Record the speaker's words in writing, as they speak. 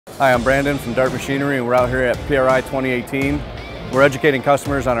Hi, I'm Brandon from Dart Machinery, and we're out here at PRI 2018. We're educating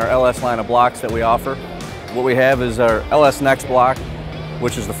customers on our LS line of blocks that we offer. What we have is our LS Next block,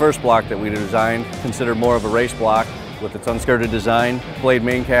 which is the first block that we designed, considered more of a race block with its unskirted design, blade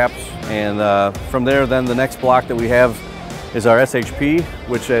main caps, and from there then the next block that we have is our SHP,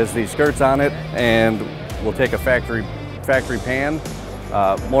 which has the skirts on it, and we'll take a factory pan,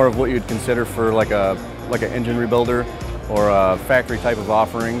 more of what you'd consider for like an engine rebuilder or a factory type of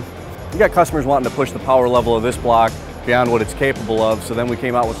offering. You got customers wanting to push the power level of this block beyond what it's capable of, so then we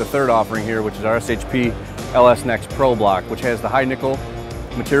came out with the third offering here, which is our SHP LS Next Pro block, which has the high nickel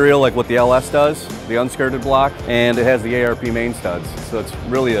material like what the LS does, the unskirted block, and it has the ARP main studs. So it's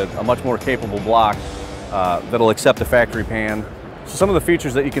really a much more capable block that'll accept the factory pan. So some of the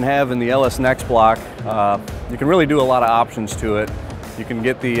features that you can have in the LS Next block, you can really do a lot of options to it. You can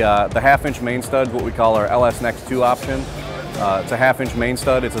get the half-inch main stud, what we call our LS Next 2 option. It's a half-inch main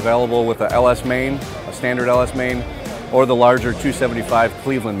stud. It's available with a LS main, a standard LS main, or the larger 275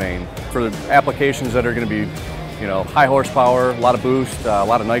 Cleveland main for applications that are going to be, you know, high horsepower, a lot of boost, a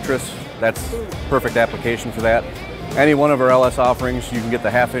lot of nitrous. That's perfect application for that. Any one of our LS offerings, you can get the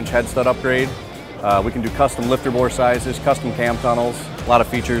half-inch head stud upgrade. We can do custom lifter bore sizes, custom cam tunnels, a lot of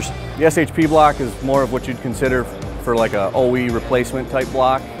features. The SHP block is more of what you'd consider for like a OE replacement type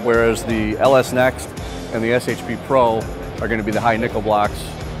block, whereas the LS Next and the SHP Pro are going to be the high nickel blocks,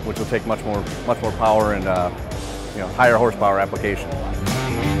 which will take much more power and higher horsepower application.